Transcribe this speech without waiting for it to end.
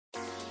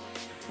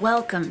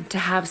Welcome to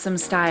Have Some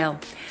Style.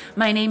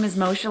 My name is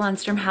Moshe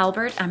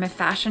Lundstrom-Halbert. I'm a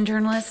fashion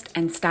journalist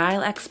and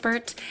style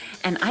expert,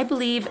 and I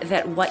believe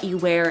that what you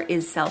wear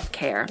is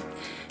self-care.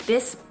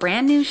 This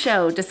brand new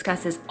show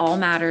discusses all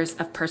matters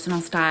of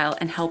personal style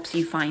and helps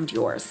you find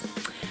yours.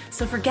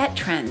 So forget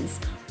trends,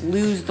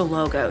 lose the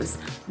logos,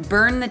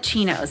 burn the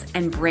chinos,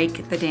 and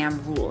break the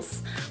damn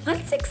rules.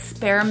 Let's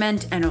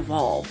experiment and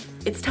evolve.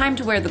 It's time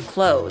to wear the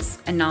clothes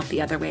and not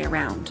the other way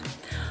around.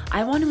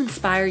 I want to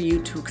inspire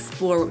you to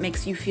explore what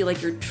makes you feel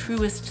like your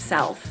truest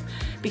self,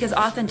 because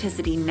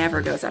authenticity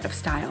never goes out of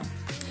style.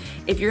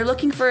 If you're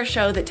looking for a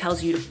show that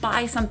tells you to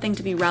buy something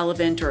to be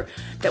relevant, or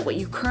that what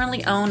you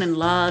currently own and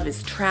love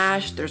is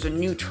trash, there's a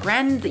new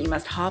trend that you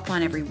must hop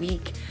on every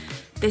week,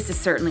 this is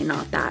certainly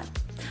not that.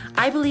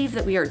 I believe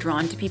that we are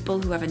drawn to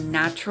people who have a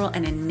natural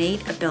and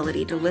innate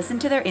ability to listen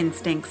to their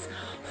instincts,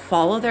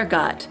 follow their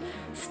gut,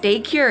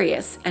 stay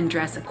curious, and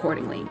dress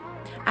accordingly.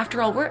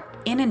 After all, we're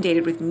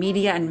inundated with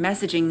media and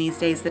messaging these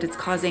days that it's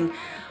causing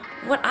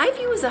what I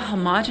view as a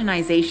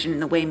homogenization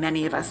in the way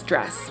many of us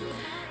dress.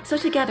 So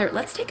together,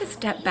 let's take a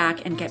step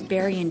back and get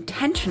very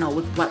intentional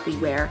with what we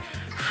wear,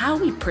 how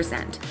we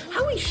present,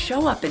 how we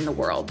show up in the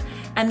world,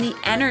 and the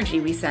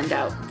energy we send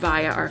out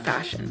via our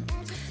fashion.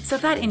 So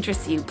if that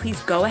interests you, please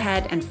go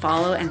ahead and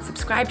follow and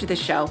subscribe to the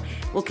show.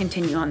 We'll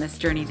continue on this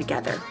journey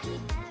together.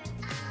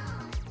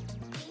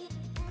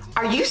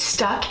 Are you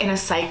stuck in a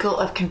cycle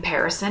of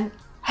comparison?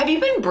 Have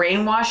you been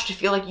brainwashed to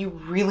feel like you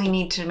really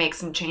need to make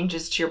some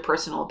changes to your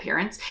personal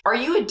appearance? Are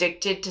you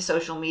addicted to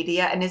social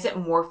media, and is it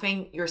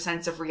morphing your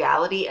sense of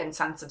reality and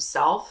sense of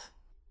self?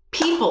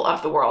 People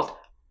of the world,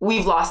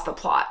 we've lost the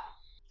plot.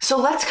 So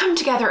let's come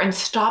together and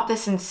stop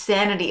this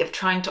insanity of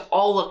trying to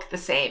all look the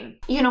same.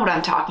 You know what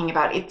I'm talking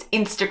about. It's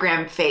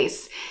Instagram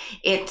face.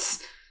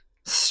 It's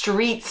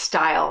street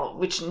style,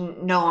 which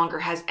no longer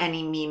has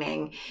any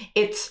meaning.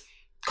 It's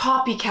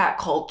copycat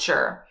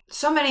culture.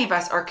 So many of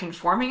us are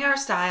conforming our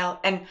style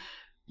and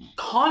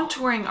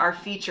contouring our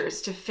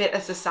features to fit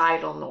a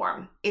societal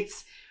norm.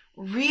 It's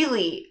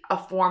really a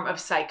form of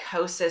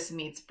psychosis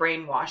meets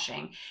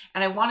brainwashing.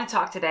 And I want to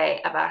talk today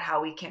about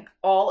how we can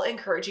all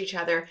encourage each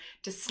other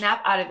to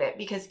snap out of it,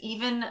 because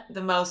even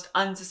the most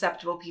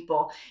unsusceptible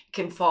people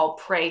can fall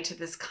prey to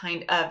this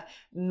kind of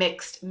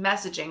mixed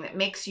messaging that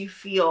makes you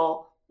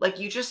feel like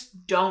you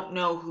just don't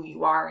know who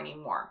you are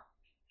anymore.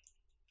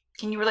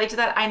 Can you relate to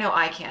that? I know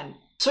I can.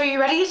 So are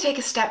you ready to take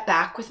a step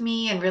back with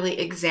me and really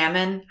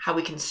examine how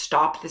we can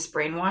stop this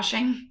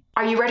brainwashing?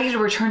 Are you ready to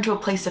return to a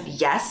place of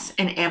yes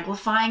and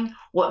amplifying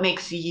what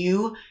makes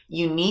you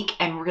unique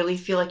and really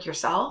feel like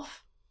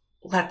yourself?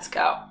 Let's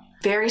go.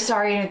 Very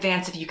sorry in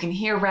advance if you can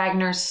hear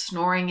Ragnar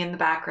snoring in the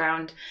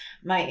background,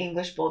 my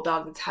English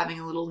bulldog that's having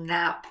a little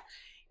nap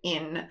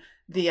in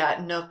the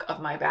nook of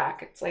my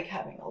back. It's like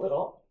having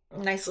a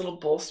nice little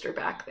bolster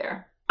back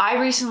there. I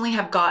recently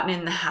have gotten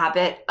in the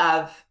habit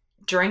of,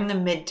 during the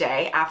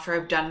midday, after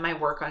I've done my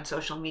work on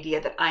social media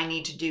that I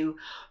need to do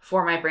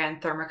for my brand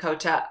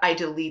Thermacota, I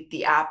delete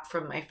the app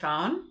from my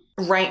phone.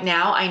 Right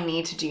now, I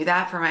need to do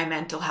that for my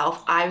mental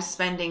health. I'm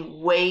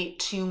spending way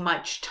too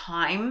much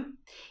time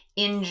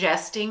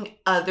ingesting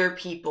other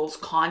people's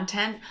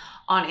content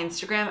on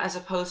Instagram as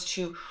opposed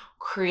to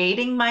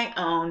creating my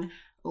own,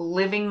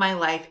 living my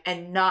life,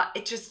 and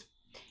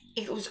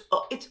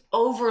it's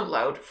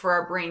overload for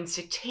our brains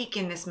to take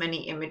in this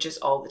many images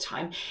all the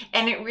time.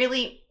 And it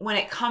really, when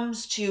it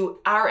comes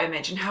to our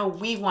image and how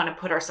we want to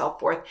put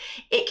ourselves forth,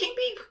 it can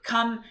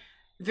become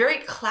very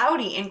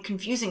cloudy and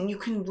confusing. You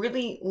can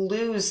really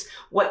lose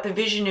what the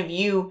vision of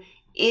you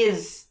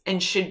is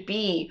and should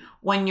be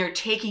when you're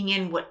taking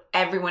in what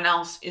everyone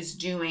else is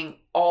doing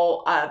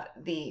all of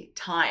the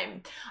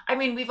time. I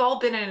mean, we've all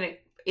been in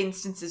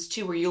instances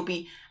too where you'll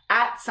be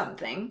at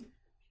something,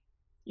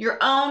 your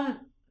own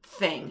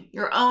thing,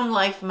 your own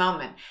life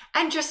moment,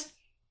 and just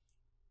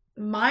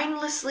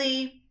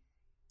mindlessly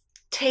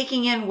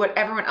taking in what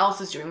everyone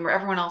else is doing, where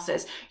everyone else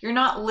is. You're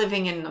not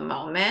living in the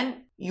moment.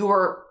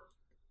 You're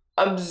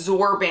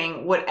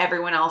absorbing what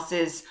everyone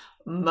else's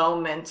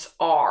moments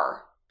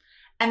are.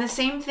 And the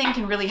same thing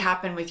can really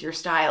happen with your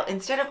style.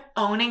 Instead of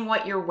owning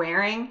what you're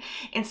wearing,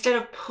 instead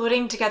of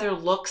putting together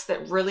looks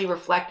that really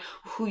reflect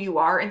who you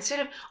are,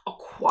 instead of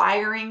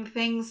acquiring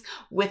things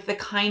with the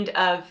kind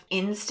of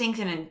instinct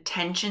and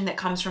intention that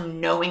comes from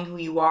knowing who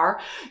you are,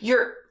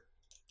 you're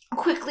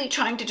quickly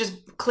trying to just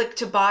click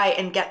to buy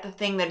and get the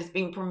thing that is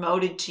being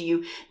promoted to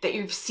you that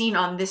you've seen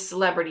on this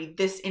celebrity,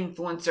 this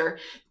influencer,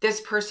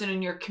 this person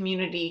in your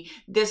community,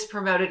 this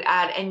promoted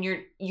ad, and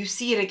you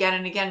see it again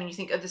and again and you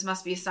think, oh, this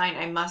must be a sign,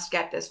 I must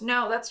get this.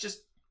 No, that's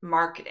just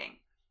marketing.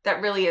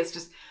 That really is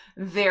just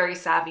very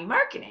savvy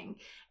marketing.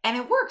 And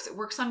it works. It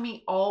works on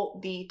me all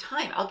the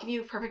time. I'll give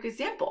you a perfect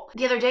example.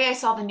 The other day I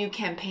saw the new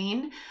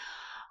campaign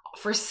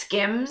for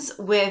Skims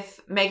with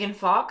Megan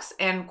Fox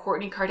and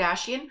Kourtney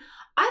Kardashian.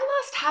 I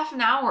lost half an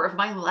hour of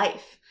my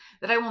life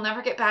that I will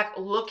never get back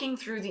looking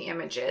through the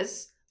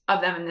images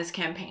of them in this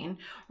campaign,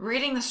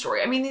 reading the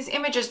story. I mean, these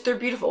images, they're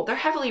beautiful. They're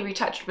heavily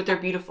retouched, but they're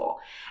beautiful.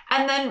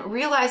 And then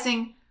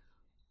realizing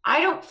I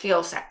don't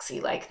feel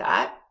sexy like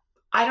that.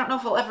 I don't know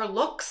if I'll ever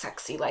look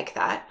sexy like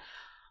that.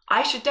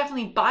 I should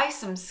definitely buy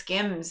some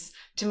Skims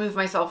to move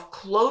myself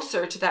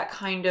closer to that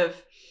kind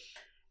of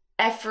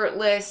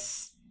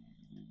effortless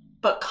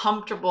but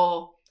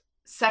comfortable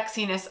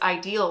sexiness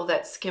ideal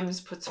that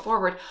Skims puts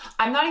forward.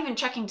 I'm not even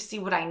checking to see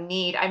what I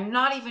need. I'm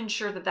not even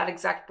sure that that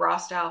exact bra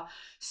style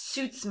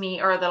suits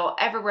me or that I'll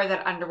ever wear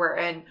that underwear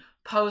and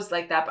pose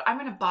like that, but I'm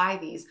gonna buy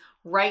these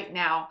right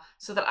now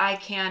so that I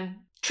can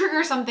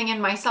trigger something in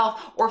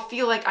myself or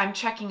feel like I'm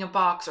checking a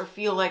box or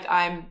feel like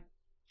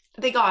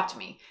they got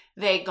me.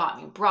 They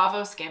got me.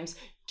 Bravo, Skims.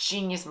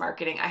 Genius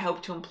marketing. I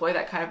hope to employ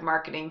that kind of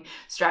marketing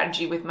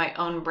strategy with my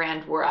own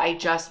brand where I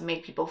just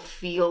make people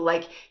feel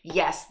like,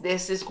 yes,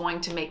 this is going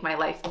to make my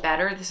life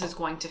better. This is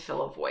going to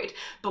fill a void.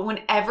 But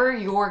whenever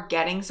you're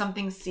getting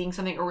something, seeing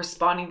something, or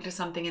responding to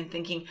something and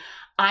thinking,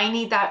 I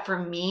need that for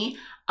me,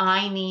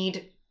 I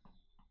need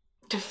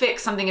to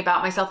fix something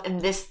about myself and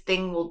this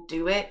thing will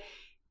do it,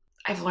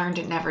 I've learned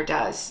it never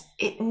does.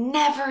 It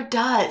never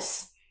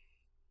does.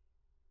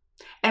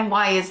 And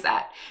why is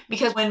that?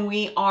 Because when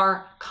we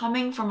are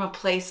coming from a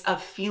place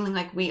of feeling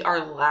like we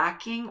are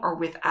lacking or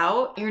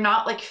without, you're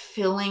not like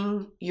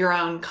filling your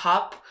own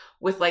cup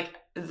with like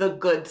the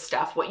good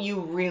stuff, what you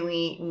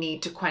really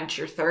need to quench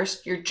your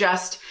thirst. You're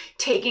just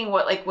taking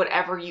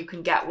whatever you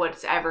can get,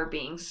 what's ever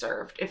being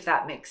served, if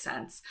that makes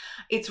sense.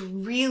 It's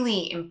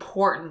really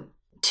important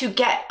to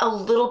get a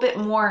little bit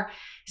more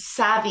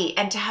savvy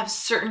and to have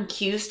certain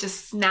cues to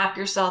snap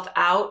yourself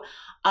out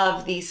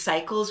of these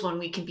cycles when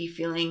we can be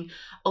feeling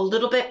a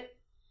little bit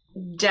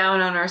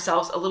down on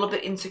ourselves, a little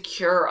bit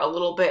insecure, a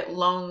little bit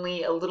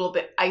lonely, a little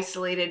bit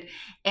isolated,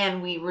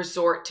 and we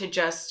resort to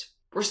just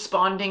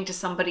responding to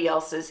somebody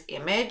else's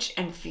image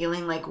and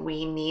feeling like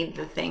we need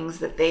the things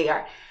that they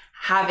are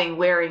having,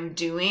 wearing,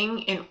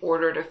 doing in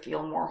order to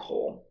feel more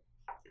whole.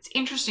 It's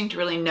interesting to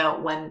really know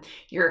when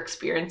you're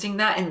experiencing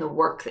that and the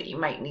work that you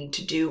might need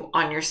to do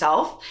on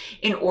yourself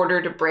in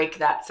order to break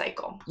that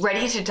cycle.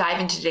 Ready to dive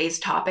into today's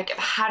topic of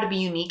how to be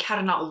unique, how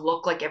to not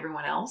look like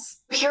everyone else?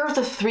 Here are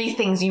the 3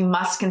 things you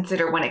must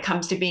consider when it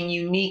comes to being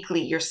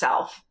uniquely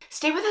yourself.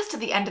 Stay with us to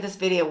the end of this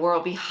video where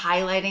I'll be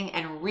highlighting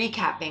and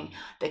recapping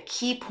the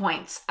key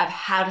points of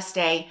how to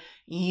stay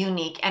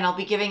unique, and I'll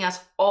be giving us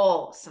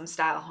all some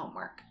style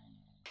homework.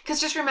 Because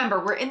just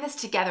remember, we're in this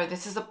together.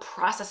 This is a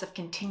process of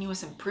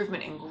continuous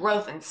improvement and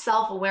growth and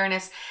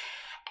self-awareness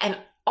and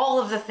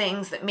all of the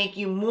things that make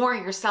you more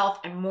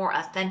yourself and more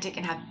authentic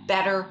and have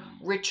better,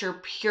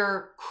 richer,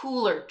 pure,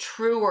 cooler,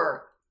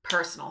 truer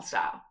personal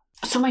style.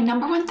 So my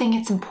number one thing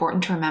it's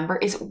important to remember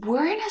is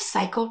we're in a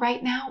cycle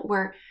right now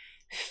where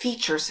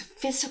features,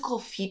 physical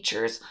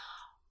features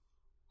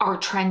are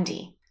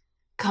trendy,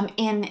 come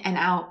in and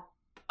out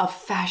of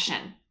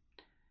fashion.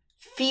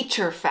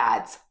 Feature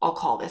fads, I'll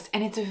call this.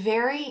 And it's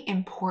very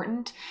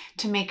important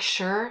to make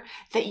sure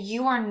that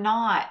you are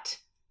not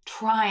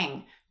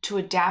trying to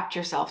adapt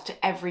yourself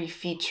to every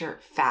feature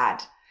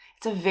fad.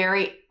 It's a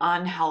very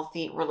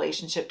unhealthy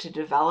relationship to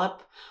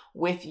develop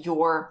with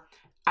your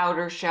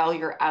outer shell,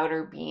 your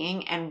outer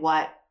being, and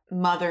what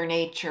Mother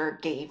Nature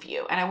gave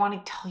you. And I want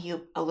to tell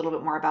you a little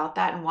bit more about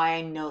that and why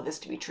I know this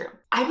to be true.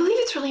 I believe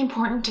it's really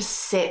important to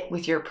sit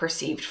with your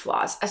perceived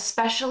flaws,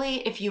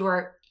 especially if you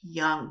are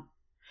young.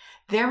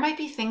 There might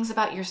be things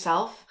about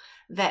yourself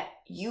that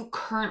you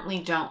currently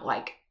don't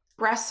like.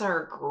 Breasts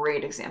are a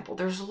great example.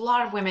 There's a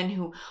lot of women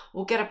who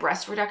will get a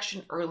breast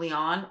reduction early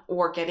on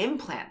or get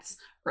implants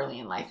early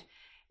in life.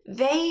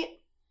 They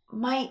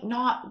might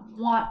not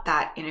want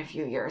that in a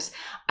few years.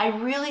 I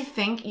really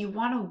think you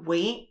want to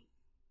wait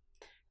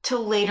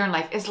till later in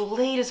life, as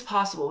late as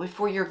possible,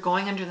 before you're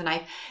going under the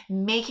knife,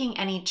 making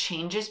any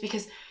changes,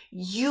 because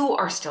you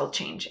are still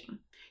changing.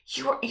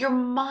 Your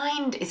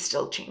mind is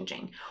still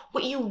changing.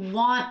 What you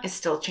want is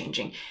still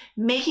changing.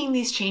 Making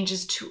these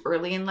changes too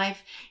early in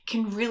life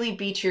can really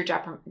be to your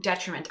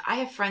detriment. I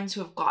have friends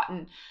who have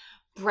gotten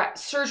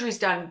surgeries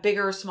done,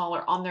 bigger or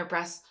smaller, on their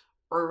breasts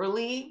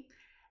early,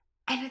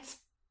 and it's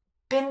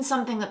been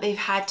something that they've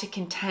had to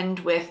contend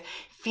with,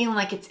 feeling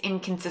like it's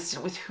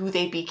inconsistent with who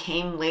they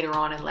became later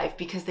on in life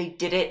because they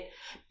did it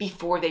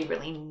before they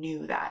really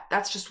knew that.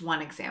 That's just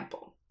one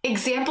example.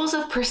 Examples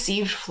of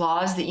perceived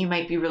flaws that you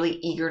might be really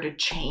eager to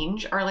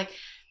change are like,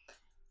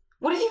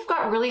 what if you've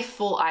got really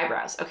full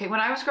eyebrows? Okay, when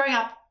I was growing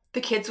up, the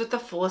kids with the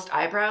fullest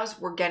eyebrows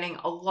were getting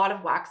a lot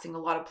of waxing, a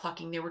lot of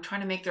plucking. They were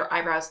trying to make their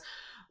eyebrows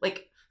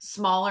like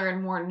smaller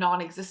and more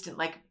non-existent,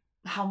 like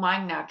how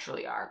mine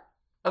naturally are,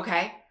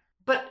 okay?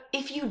 But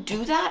if you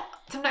do that,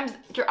 sometimes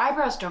your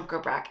eyebrows don't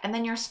grow back and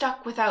then you're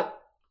stuck without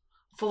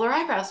fuller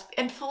eyebrows,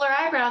 and fuller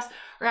eyebrows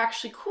are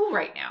actually cool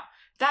right now.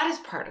 That is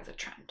part of the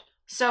trend.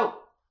 So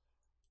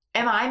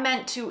am I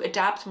meant to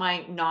adapt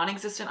my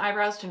non-existent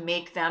eyebrows to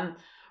make them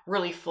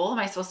really full? Am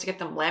I supposed to get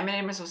them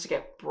laminated? Am I supposed to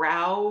get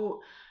brow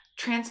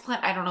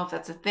transplant? I don't know if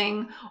that's a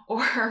thing,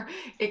 or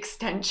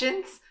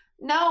extensions.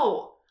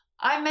 No,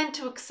 I'm meant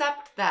to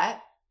accept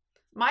that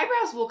my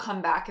brows will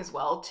come back as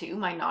well too,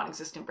 my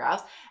non-existent brows.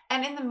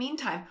 And in the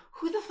meantime,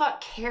 who the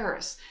fuck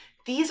cares?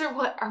 These are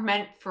what are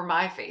meant for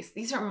my face.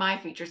 These are my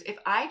features. If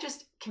I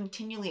just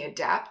continually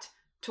adapt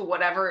to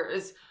whatever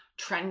is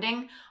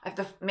trending. I have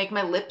to make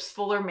my lips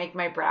fuller, make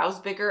my brows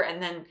bigger,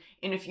 and then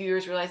in a few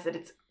years realize that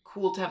it's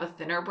cool to have a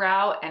thinner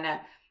brow and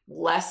a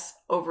less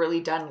overly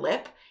done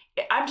lip.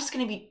 I'm just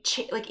going to be,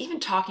 like, even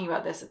talking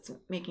about this, it's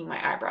making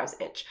my eyebrows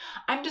itch.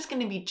 I'm just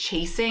going to be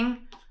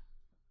chasing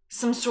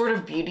some sort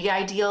of beauty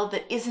ideal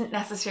that isn't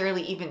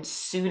necessarily even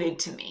suited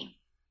to me.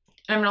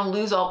 And I'm going to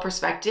lose all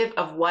perspective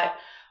of what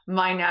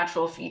my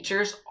natural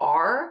features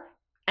are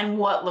and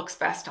what looks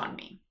best on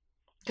me.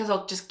 Because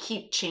I'll just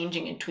keep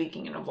changing and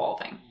tweaking and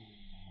evolving.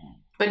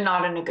 But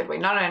not in a good way,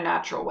 not in a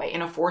natural way,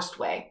 in a forced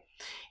way,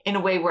 in a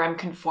way where I'm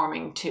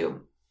conforming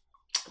to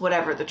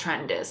whatever the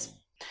trend is.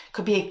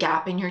 Could be a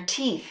gap in your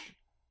teeth.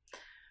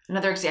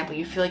 Another example,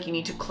 you feel like you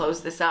need to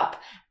close this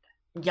up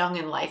young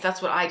in life.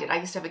 That's what I did. I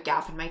used to have a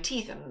gap in my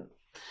teeth and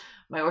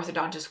my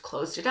orthodontist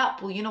closed it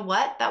up. Well, you know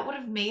what? That would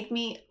have made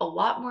me a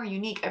lot more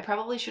unique. I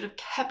probably should have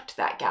kept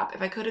that gap.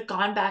 If I could have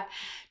gone back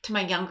to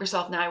my younger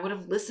self now, I would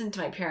have listened to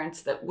my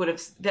parents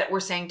that were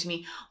saying to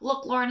me,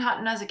 look, Lauren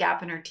Hutton has a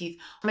gap in her teeth.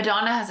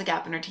 Madonna has a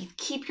gap in her teeth.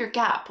 Keep your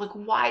gap. Like,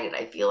 why did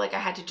I feel like I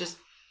had to just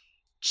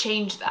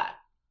change that?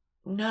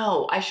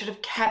 No, I should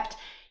have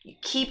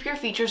keep your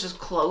features as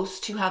close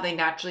to how they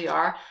naturally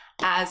are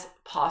as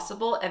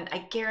possible. And I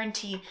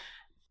guarantee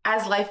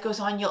as life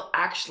goes on, you'll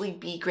actually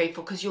be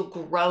grateful because you'll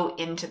grow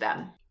into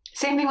them.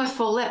 Same thing with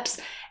full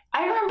lips.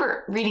 I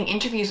remember reading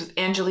interviews with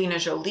Angelina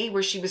Jolie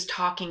where she was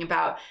talking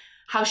about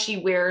how she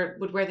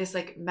would wear this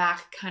like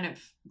MAC kind of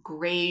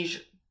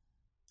grayish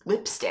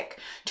lipstick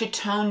to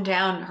tone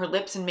down her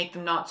lips and make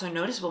them not so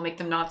noticeable, make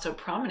them not so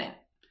prominent.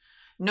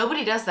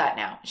 Nobody does that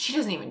now. She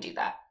doesn't even do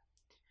that.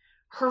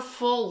 Her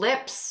full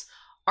lips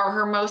are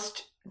her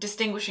most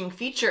distinguishing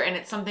feature, and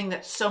it's something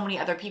that so many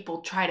other people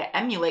try to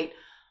emulate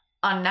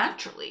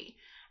unnaturally.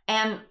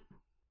 And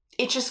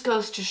it just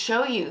goes to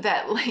show you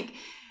that like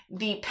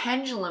the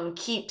pendulum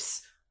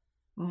keeps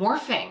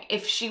morphing.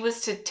 If she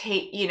was to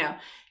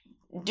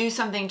do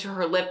something to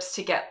her lips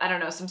to get, I don't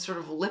know, some sort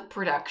of lip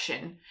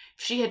reduction,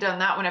 if she had done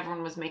that when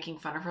everyone was making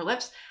fun of her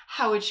lips,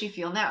 how would she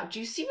feel now? Do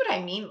you see what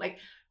I mean? Like,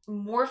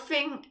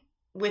 morphing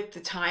with the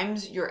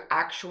times, your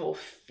actual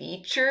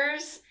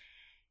features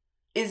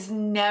is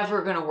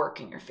never going to work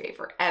in your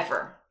favor,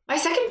 ever. My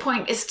second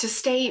point is to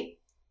stay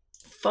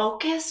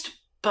focused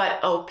but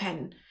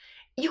open.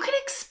 You can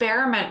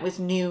experiment with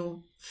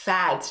new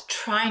fads,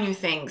 try new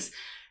things.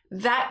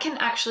 That can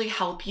actually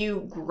help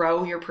you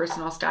grow your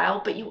personal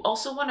style, but you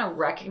also want to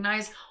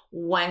recognize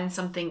when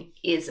something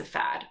is a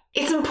fad.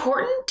 It's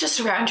important to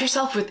surround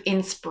yourself with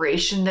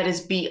inspiration that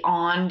is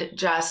beyond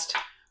just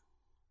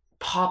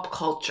pop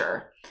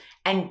culture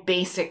and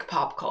basic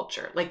pop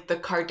culture, like the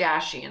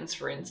Kardashians,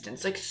 for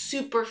instance, like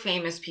super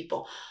famous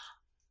people.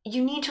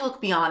 You need to look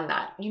beyond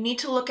that. You need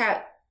to look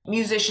at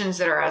musicians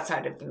that are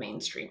outside of the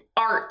mainstream,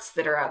 arts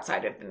that are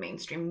outside of the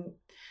mainstream,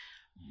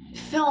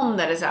 film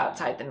that is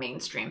outside the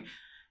mainstream,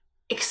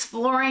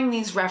 exploring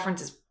these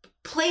references,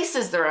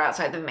 places that are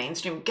outside the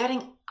mainstream,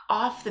 getting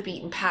off the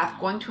beaten path,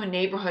 going to a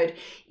neighborhood,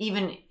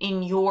 even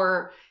in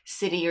your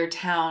city or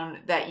town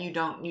that you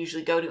don't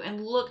usually go to,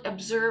 and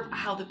observe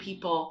how the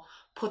people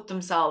put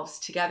themselves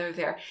together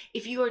there.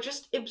 If you are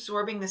just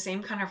absorbing the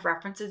same kind of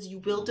references, you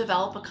will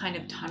develop a kind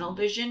of tunnel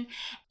vision.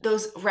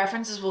 Those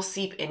references will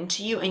seep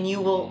into you and you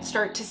will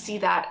start to see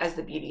that as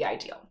the beauty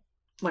ideal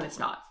when it's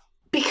not.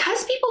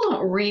 Because people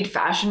don't read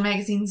fashion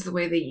magazines the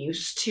way they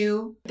used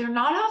to, they're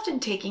not often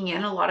taking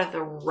in a lot of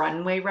the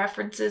runway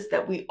references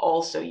that we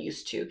also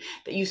used to,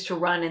 that used to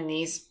run in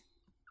these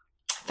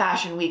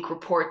Fashion Week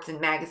reports and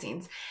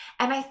magazines.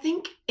 And I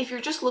think if you're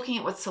just looking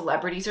at what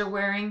celebrities are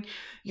wearing,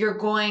 you're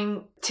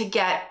going to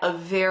get a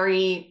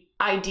very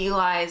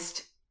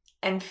idealized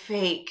and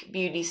fake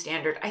beauty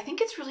standard. I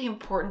think it's really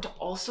important to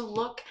also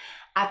look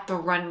at the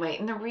runway.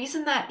 And the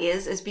reason that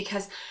is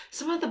because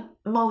some of the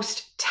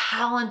most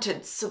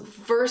talented,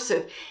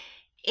 subversive,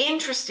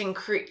 interesting,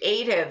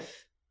 creatives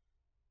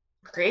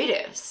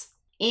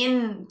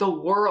in the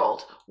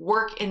world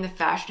work in the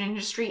fashion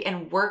industry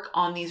and work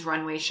on these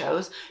runway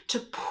shows to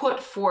put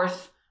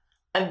forth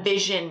a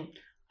vision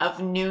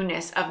of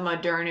newness, of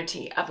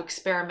modernity, of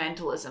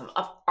experimentalism,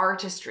 of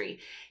artistry.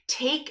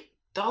 Take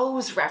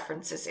those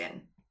references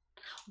in.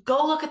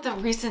 Go look at the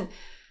recent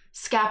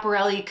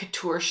Schiaparelli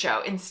couture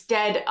show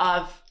instead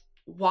of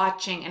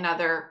watching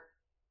another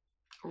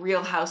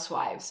Real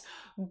Housewives.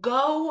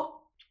 Go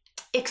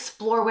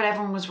explore what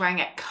everyone was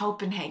wearing at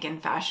Copenhagen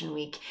Fashion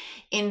Week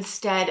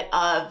instead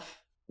of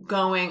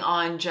going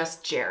on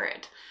Just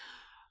Jared.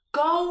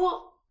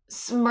 Go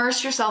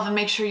immerse yourself and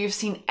make sure you've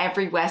seen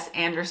every Wes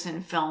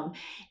Anderson film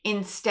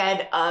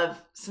instead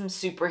of some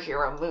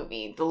superhero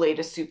movie, the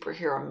latest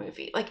superhero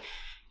movie. Like,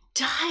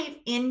 dive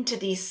into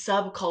these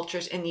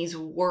subcultures and these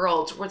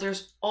worlds where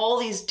there's all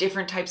these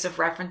different types of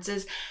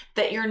references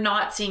that you're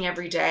not seeing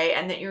every day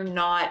and that you're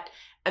not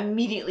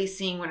immediately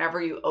seeing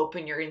whenever you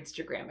open your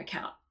Instagram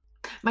account.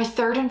 My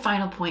third and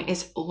final point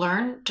is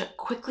learn to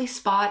quickly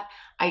spot,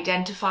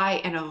 identify,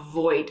 and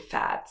avoid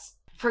fads.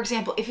 For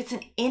example, if it's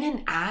in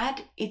an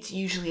ad, it's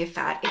usually a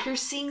fad. If you're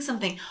seeing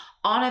something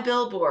on a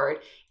billboard,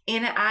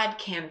 in an ad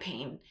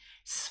campaign,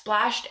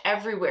 splashed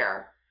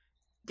everywhere,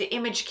 the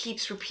image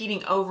keeps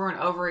repeating over and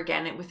over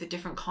again with the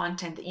different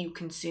content that you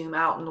consume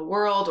out in the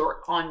world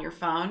or on your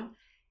phone,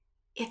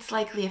 it's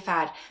likely a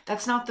fad.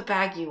 That's not the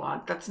bag you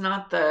want. That's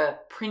not the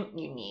print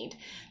you need.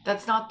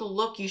 That's not the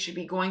look you should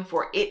be going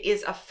for. It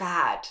is a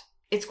fad.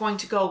 It's going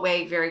to go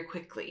away very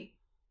quickly.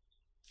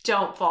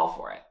 Don't fall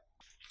for it.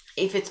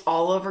 If it's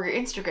all over your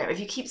Instagram, if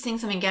you keep seeing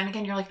something again and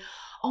again, you're like,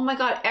 oh my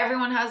God,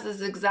 everyone has this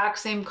exact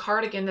same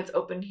cardigan that's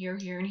open here,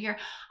 here, and here.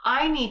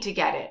 I need to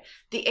get it.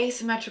 The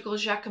asymmetrical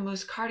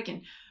Jacquemus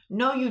cardigan.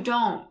 No, you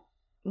don't.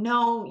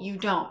 No, you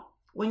don't.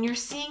 When you're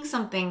seeing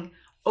something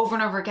over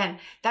and over again,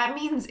 that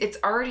means it's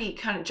already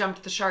kind of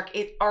jumped the shark.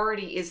 It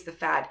already is the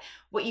fad.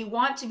 What you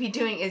want to be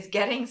doing is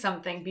getting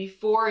something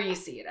before you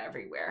see it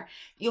everywhere.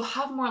 You'll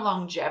have more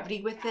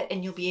longevity with it,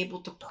 and you'll be able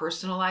to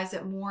personalize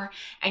it more,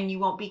 and you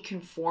won't be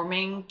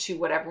conforming to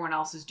what everyone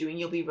else is doing.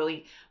 You'll be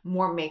really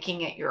more making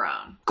it your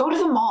own. Go to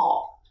the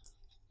mall.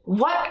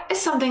 What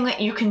is something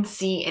that you can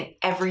see in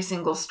every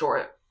single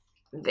store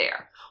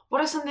there?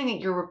 What is something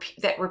that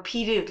that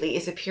repeatedly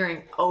is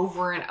appearing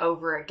over and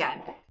over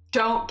again?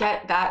 Don't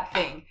get that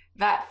thing.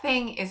 That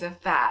thing is a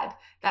fad.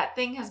 That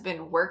thing has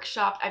been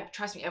workshopped.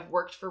 Trust me, I've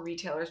worked for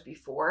retailers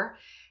before.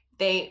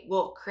 They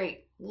will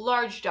create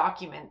large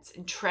documents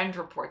and trend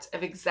reports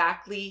of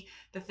exactly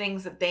the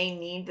things that they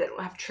need that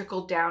have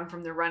trickled down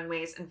from the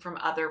runways and from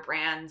other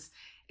brands,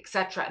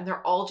 etc. And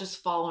they're all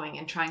just following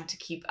and trying to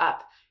keep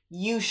up.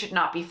 You should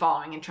not be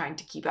following and trying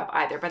to keep up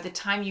either. By the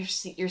time you're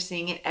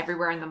seeing it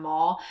everywhere in the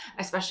mall,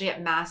 especially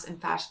at mass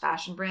and fast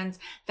fashion brands,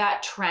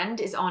 that trend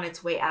is on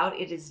its way out.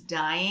 It is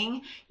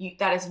dying.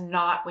 That is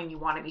not when you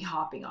want to be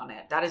hopping on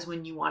it. That is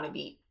when you want to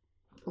be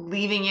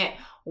leaving it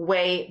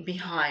way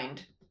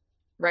behind.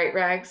 Right,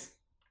 Rags?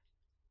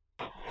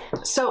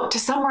 So to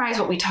summarize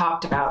what we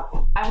talked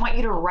about, I want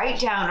you to write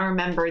down and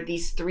remember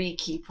these 3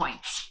 key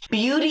points.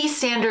 Beauty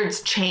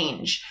standards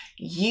change.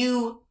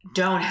 You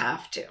don't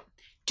have to.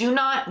 Do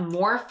not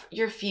morph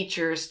your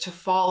features to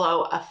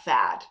follow a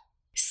fad.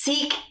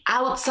 Seek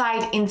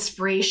outside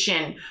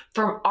inspiration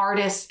from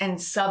artists and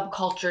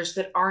subcultures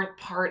that aren't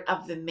part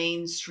of the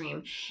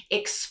mainstream.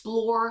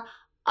 Explore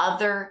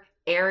other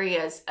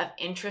areas of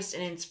interest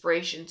and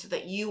inspiration so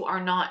that you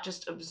are not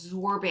just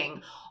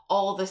absorbing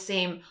all the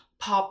same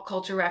pop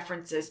culture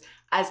references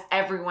as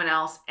everyone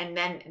else, and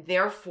then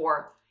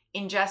therefore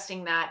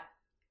ingesting that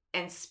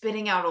and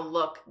spitting out a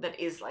look that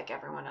is like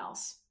everyone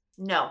else.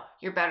 No,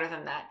 you're better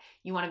than that.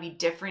 You want to be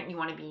different. You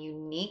want to be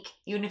unique,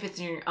 even if it's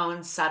in your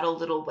own subtle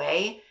little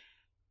way.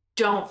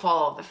 Don't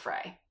follow the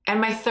fray. And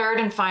my 3rd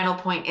and final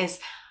point is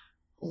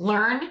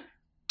learn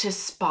to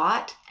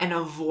spot and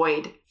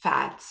avoid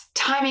fads.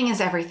 Timing is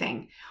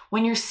everything.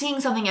 When you're seeing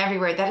something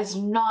everywhere, that is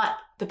not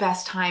the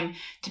best time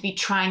to be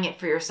trying it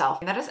for yourself.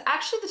 And that is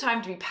actually the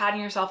time to be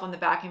patting yourself on the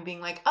back and being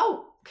like,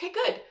 oh, okay,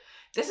 good.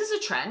 This is a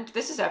trend.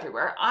 This is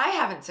everywhere. I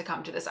haven't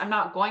succumbed to this. I'm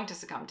not going to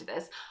succumb to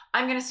this.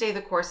 I'm going to stay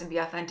the course and be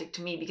authentic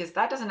to me because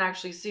that doesn't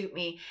actually suit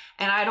me.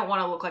 And I don't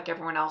want to look like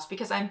everyone else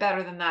because I'm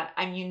better than that.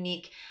 I'm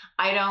unique.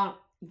 I don't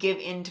give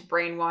in to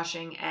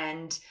brainwashing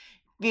and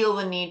feel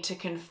the need to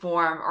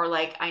conform or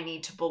like I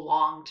need to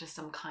belong to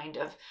some kind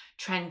of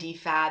trendy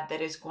fad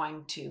that is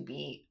going to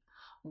be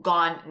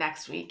gone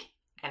next week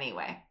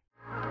anyway.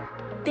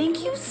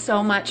 Thank you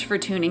so much for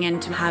tuning in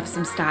to Have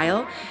Some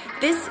Style.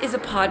 This is a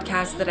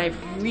podcast that I've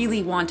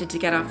really wanted to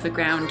get off the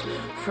ground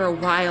for a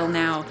while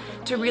now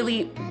to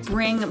really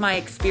bring my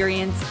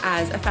experience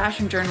as a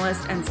fashion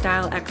journalist and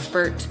style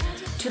expert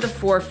to the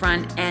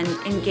forefront and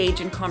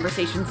engage in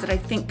conversations that I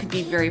think could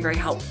be very, very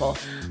helpful.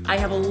 I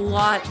have a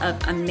lot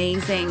of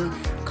amazing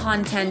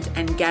content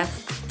and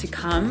guests to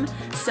come.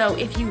 So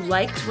if you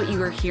liked what you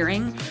were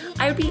hearing,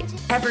 I would be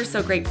ever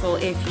so grateful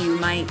if you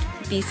might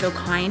be so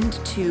kind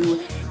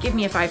to give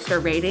me a 5-star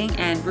rating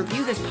and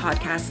review this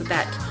podcast so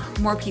that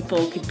more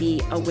people could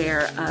be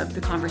aware of the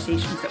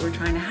conversations that we're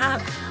trying to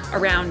have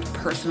around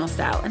personal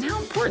style and how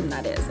important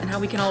that is and how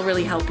we can all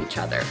really help each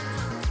other.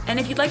 And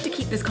if you'd like to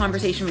keep this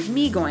conversation with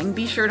me going,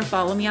 be sure to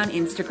follow me on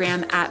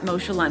Instagram at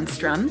Moshe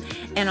Lundstrom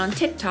and on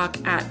TikTok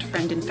at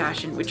Friend in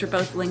Fashion, which are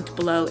both linked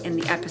below in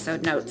the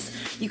episode notes.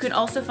 You can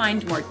also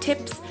find more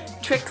tips,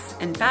 tricks,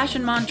 and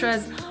fashion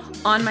mantras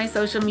on my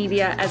social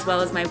media, as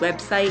well as my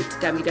website,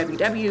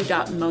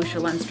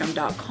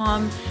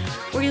 www.moshelundstrom.com,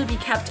 where you'll be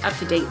kept up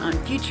to date on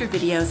future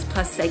videos,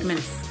 plus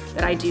segments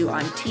that I do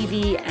on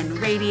TV and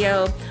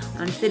radio,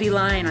 on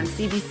Cityline, on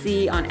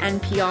CBC, on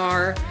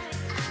NPR.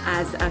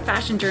 As a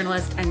fashion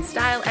journalist and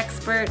style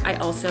expert, I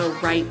also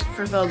write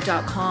for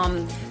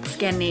Vogue.com,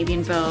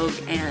 Scandinavian Vogue,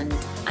 and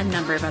a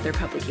number of other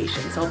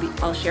publications.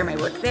 I'll share my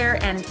work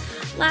there. And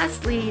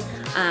lastly,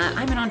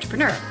 I'm an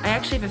entrepreneur. I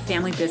actually have a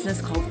family business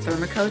called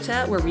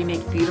Thermacota, where we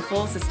make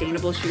beautiful,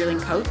 sustainable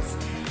shearling coats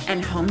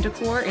and home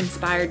decor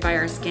inspired by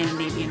our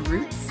Scandinavian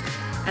roots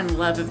and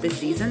love of the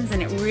seasons.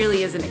 And it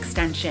really is an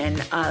extension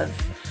of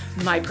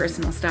my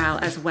personal style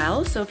as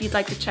well. So if you'd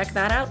like to check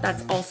that out,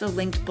 that's also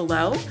linked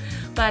below.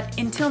 But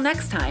until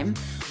next time,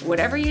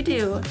 whatever you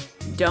do,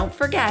 don't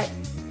forget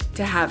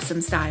to have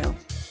some style.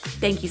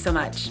 Thank you so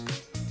much.